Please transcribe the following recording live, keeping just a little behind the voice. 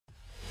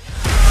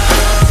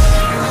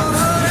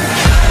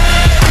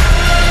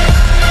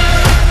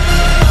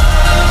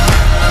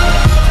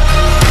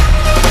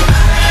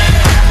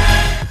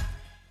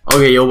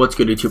Okay, yo, what's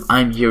good, YouTube?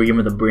 I'm here again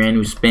with a brand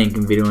new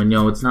spanking video, and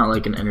yo, it's not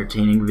like an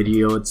entertaining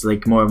video, it's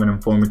like more of an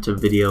informative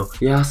video.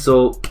 Yeah,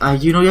 so,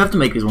 you know, you have to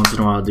make these once in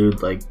a while,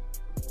 dude, like,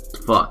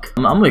 fuck.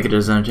 I'm making it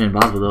as entertaining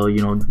as possible, though,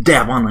 you know,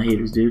 dab on the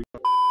haters, dude.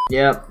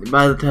 Yeah,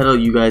 by the title,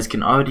 you guys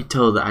can already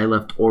tell that I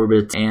left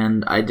Orbit,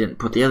 and I didn't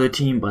put the other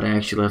team, but I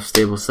actually left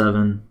Stable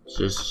 7.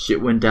 Just shit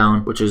went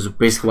down, which is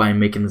basically why I'm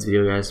making this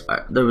video, guys.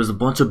 There was a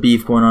bunch of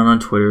beef going on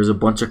Twitter. There's a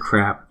bunch of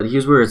crap. But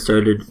here's where it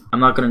started.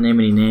 I'm not gonna name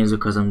any names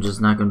because I'm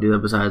just not gonna do that.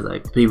 Besides,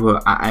 like, people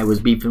I was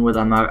beefing with,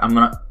 I'm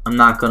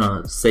not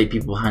gonna say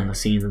people behind the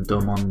scenes and throw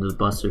them on the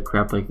bus or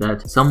crap like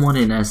that. Someone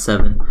in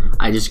S7,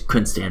 I just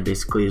couldn't stand.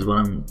 Basically, is what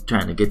I'm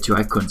trying to get to.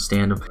 I couldn't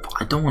stand him.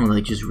 I don't want to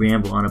like just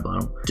ramble on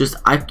about him. Just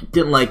I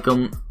didn't like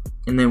him.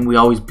 And then we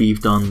always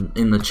beefed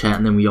in the chat,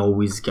 and then we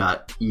always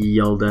got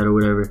yelled at or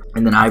whatever.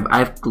 And then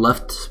I've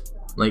left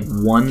like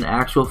one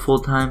actual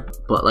full-time,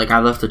 but like I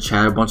left the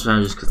chat a bunch of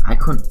times just because I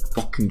couldn't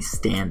fucking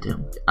stand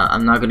him.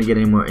 I'm not gonna get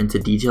any more into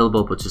detail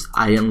about, but just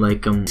I didn't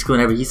like him. Basically,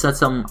 whenever he said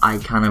something, I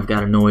kind of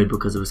got annoyed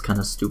because it was kind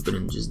of stupid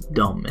and just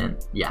dumb. And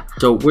yeah,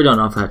 so we're done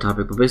off that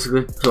topic. But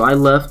basically, so I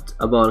left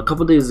about a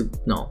couple days.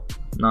 No,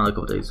 not a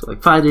couple days.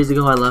 Like 5 days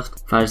ago, I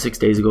left. 5 or 6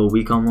 days ago, a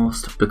week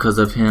almost, because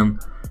of him.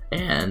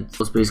 And I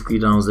was basically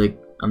done. I was like,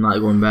 I'm not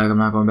going back, I'm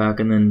not going back.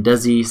 And then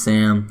Desi,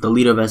 Sam, the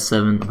leader of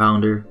S7,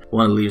 founder,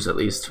 one of the leaders at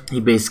least, he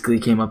basically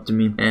came up to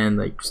me and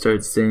like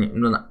started saying,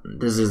 no,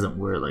 this isn't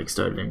where it like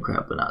started in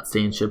crap, but not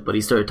saying shit, but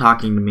he started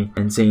talking to me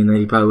and saying that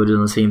he probably would have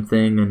done the same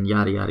thing and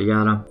yada yada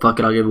yada. Fuck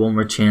it, I'll give it one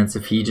more chance.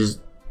 If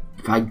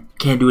I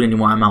can't do it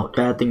anymore, I'm out.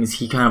 Bad thing is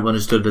he kind of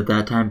understood at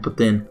that time, but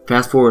then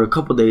fast forward a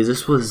couple days,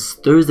 this was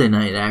Thursday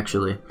night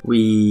actually,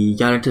 we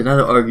got into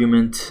another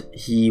argument.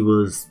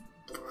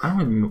 I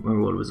don't even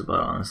remember what it was about,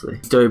 honestly.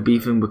 He started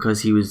beefing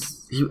because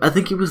I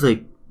think he was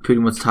like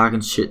pretty much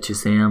talking shit to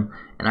Sam,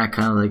 and I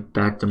kind of like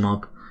backed him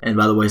up. And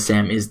by the way,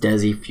 Sam is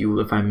Desi.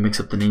 If I mix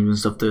up the names and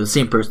stuff, they're the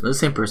same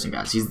person,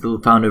 guys. He's the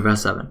founder of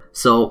S7.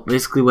 So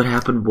basically what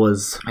happened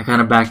was I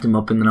kind of backed him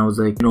up, and then I was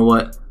like, you know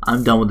what?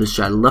 I'm done with this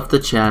chat. I left the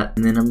chat,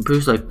 and then I'm pretty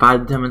sure like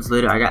 5 to 10 minutes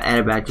later, I got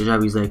added back to the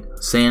chat. He's like,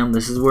 Sam,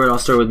 this is where it all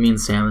started with me and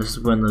Sam. This is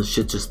when the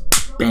shit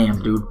just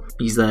bam, dude.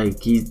 He's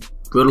like, he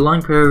wrote a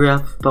long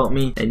paragraph about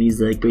me, and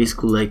he's like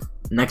basically like,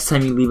 next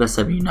time you leave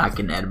S7, you're not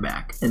getting added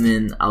back. And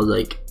then I was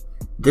like,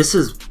 this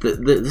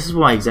is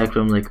why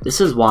exactly. I'm like, this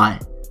is why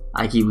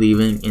I keep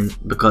leaving, and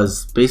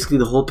because basically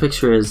the whole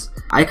picture is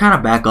I kind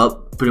of back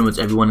up pretty much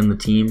everyone in the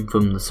team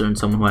from the certain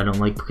someone who I don't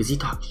like because he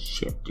talks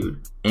shit,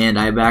 dude. And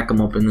I back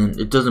him up, and then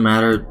it doesn't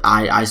matter.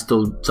 I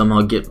still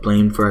somehow get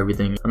blamed for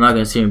everything. I'm not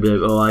gonna sit here and be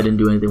like, oh, I didn't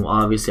do anything. Well,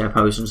 obviously I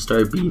probably shouldn't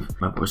start beef.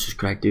 My voice is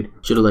cracked, dude.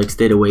 Should've like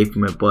stayed away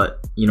from it.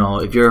 But you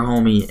know, if you're a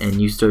homie and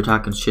you start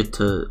talking shit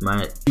to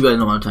you guys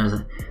know what I'm trying to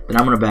say, then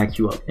I'm gonna back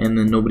you up. And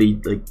then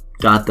nobody like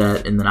got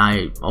that, and then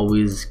I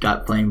always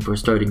got blamed for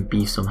starting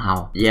beef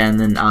somehow. Yeah, and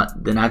then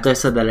after I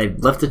said that, I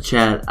left the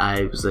chat.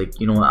 I was like,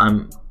 you know what,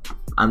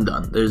 I'm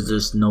done. There's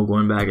just no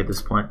going back at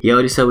this point. He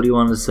already said what he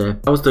wanted to say.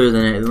 That was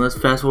Thursday night, and let's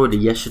fast forward to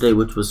yesterday,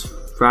 which was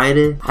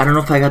Friday. I don't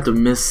know if I got the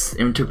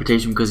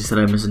misinterpretation because he said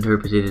I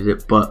misinterpreted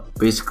it, but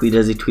basically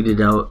Desi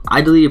tweeted out,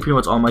 I deleted pretty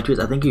much all my tweets.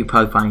 I think you could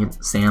probably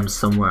find Sam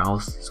somewhere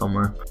else,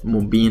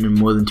 being in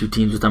more than 2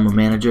 teams, but I'm a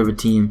manager of a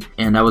team,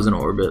 and I was an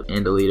Orbit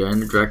and a leader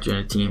and a director in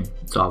a team,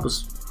 so I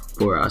was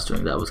 4 hours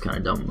doing that. Was kind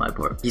of dumb on my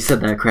part. He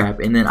said that crap,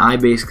 and then I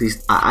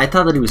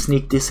thought that he was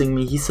sneak dissing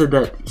me. He said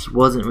that he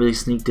wasn't really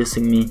sneak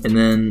dissing me, and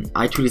then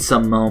I tweeted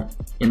something out,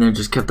 and then it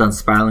just kept on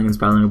spiraling and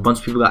spiraling. A bunch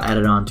of people got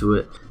added onto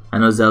it. I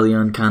know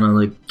Zelion kind of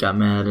like got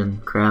mad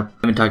and crap.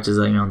 I haven't talked to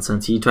Zelion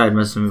since. He tried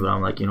messing with me, but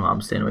I'm like, you know,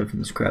 I'm staying away from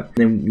this crap.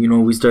 And then, you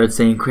know, we started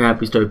saying crap.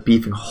 We started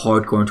beefing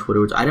hardcore on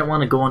Twitter, which I didn't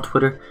want to go on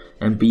Twitter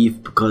and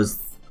beef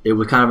because it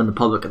was kind of in the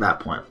public at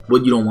that point.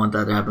 But you don't want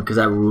that to happen because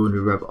that would ruin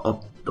your rep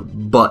up the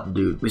butt,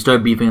 dude. We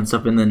started beefing and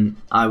stuff, and then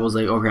I was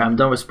like, okay, I'm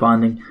done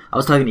responding. I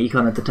was talking to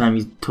Econ at the time.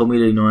 He told me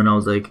to ignore, and I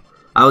was like,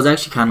 I was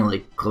actually kind of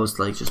like close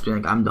to like just being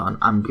like, I'm done.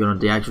 I'm gonna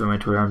deactivate my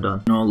Twitter. I'm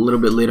done. You know, a little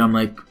bit later, I'm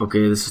like,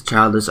 okay, this is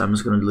childish. I'm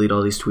just gonna delete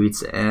all these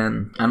tweets,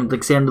 and I don't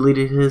think Sam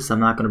deleted his.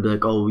 I'm not gonna be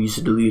like, oh, you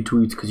should delete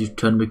your tweets because you're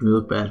trying to make me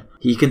look bad.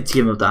 He can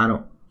team up that. I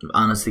don't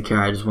honestly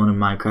care. I just wanted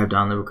Minecraft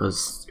down there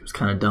because it was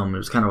kind of dumb. It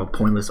was kind of a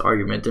pointless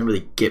argument. It didn't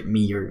really get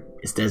me or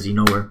it's Desi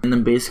nowhere. And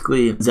then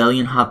basically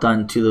Zelion hopped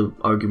on to the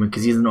argument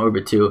because he's in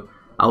Orbit too.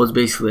 I was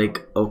basically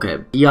like, okay,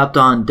 he hopped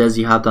on,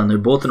 Desi hopped on. They're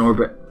both in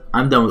Orbit.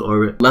 I'm done with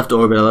Orbit. Left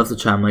Orbit. I left the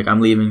chat. I'm like, I'm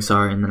leaving.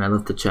 Sorry. And then I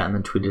left the chat and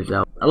then tweeted it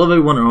out. I love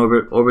everyone in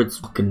Orbit. Orbit's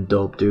fucking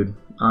dope, dude.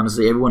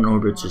 Honestly, everyone in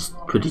Orbit's just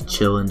pretty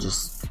chill, and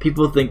just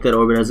people think that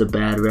Orbit has a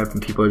bad rep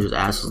and people are just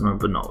assholes in Orbit,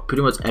 but no,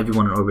 pretty much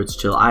everyone in Orbit's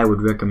chill. I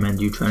would recommend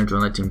you trying to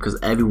join that team because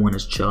everyone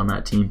is chill on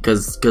that team.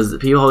 Because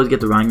people always get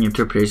the wrong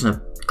interpretation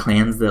of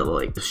clans that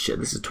like, shit,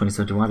 this is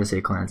 2017. Why did I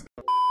say clans?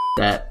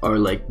 That are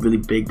like really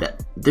big,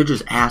 that they're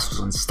just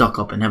assholes and stuck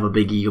up and have a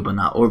big ego, but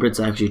not.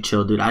 Orbit's actually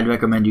chill, dude. I'd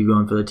recommend you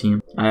going for the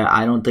team.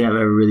 I don't think I've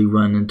ever really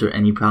run into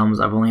any problems.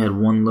 I've only had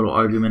one little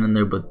argument in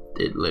there, but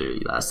it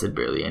literally lasted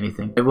barely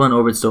anything. Everyone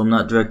Orbit, so I'm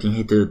not directing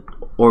hate to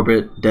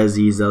Orbit,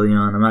 Desi,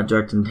 Zelion. I'm not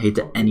directing hate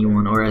to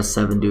anyone or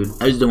S7, dude.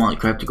 I just didn't want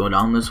crap to go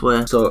down this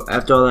way. So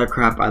after all that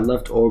crap, I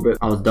left Orbit.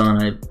 I was done.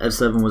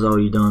 S7 was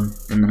already done.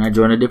 And then I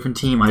joined a different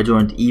team. I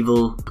joined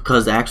Evil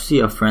because actually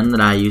a friend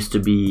that I used to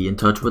be in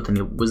touch with, and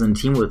he was in a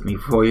team with me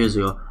 4 years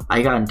ago.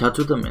 I got in touch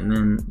with him, and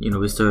then, you know,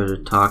 we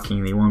started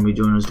talking. They wanted me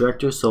to join as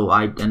director, so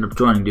I ended up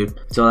joining, dude.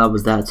 So that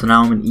was that. So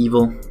now I'm in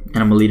Evil, and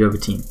I'm a leader of a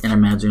team, and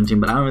I'm managing a team.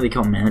 But I don't really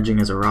count managing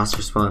as a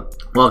roster spot.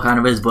 Well, it kind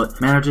of is, but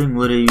managing,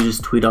 literally, you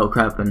just tweet out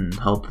crap and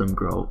help them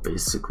grow,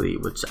 basically.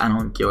 Which I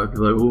don't get why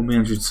people are like, oh,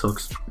 managing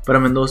sucks. But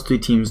I'm in those 3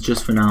 teams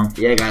just for now.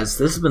 Yeah, guys,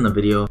 this has been the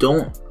video.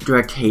 Don't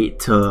direct hate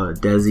to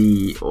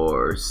Desi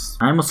or...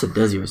 I almost said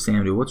Desi or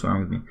Sam, dude. What's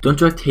wrong with me? Don't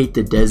direct hate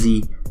to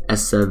Desi,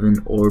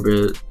 S7,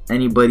 Orbit,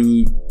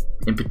 anybody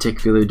in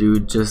particular,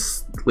 dude.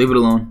 Just leave it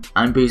alone.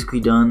 I'm basically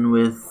done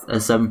with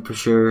S7 for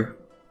sure.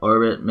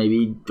 Orbit,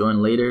 maybe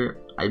join later.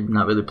 I'm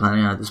not really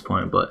planning on at this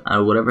point, but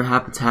whatever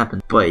happens,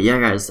 happens. But yeah,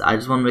 guys, I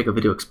just want to make a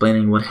video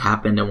explaining what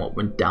happened and what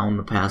went down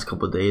the past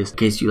couple of days, in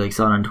case you like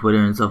saw it on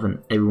Twitter and stuff,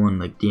 and everyone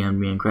like DM'd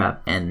me and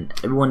crap, and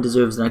everyone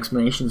deserves an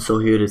explanation. So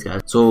here it is,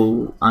 guys.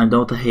 So I'm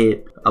done with the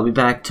hate. I'll be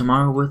back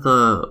tomorrow with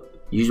a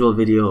usual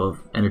video of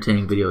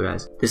entertaining video,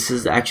 guys. This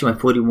is actually my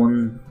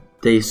 41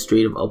 days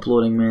straight of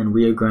uploading, man.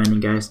 We are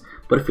grinding, guys.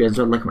 But if you guys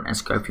enjoyed, like, comment, and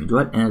subscribe if you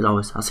enjoyed. And as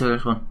always, I'll see you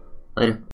next one. Later.